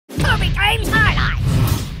game's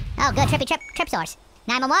highlights. Oh, good. Trip source.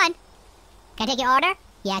 911. Can I take your order?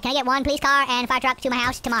 Yeah, can I get one police car and fire truck to my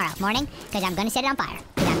house tomorrow morning? Because I'm going to set it on fire.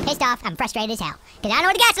 Because I'm pissed off. I'm frustrated as hell. Because I don't know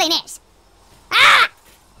where the gasoline is. Ah!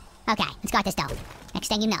 Okay, let's go at this stove. Next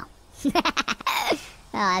thing you know.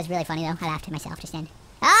 Oh, that was really funny, though. I laughed at myself just then.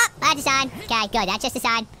 Oh, that's a sign. Okay, good. That's just a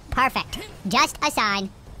sign. Perfect. Just a sign.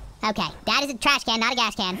 Okay, that is a trash can, not a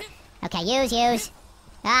gas can. Okay, use.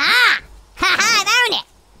 Aha! Ha-ha, I found it!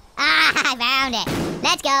 Ah, I found it.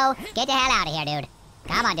 Let's go. Get the hell out of here, dude.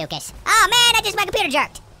 Come on, Dukas. Oh, man, my computer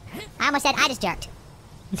jerked. I almost said I just jerked.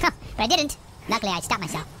 But I didn't. Luckily, I stopped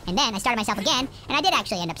myself. And then I started myself again, and I did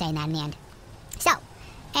actually end up saying that in the end. So,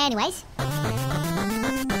 anyways...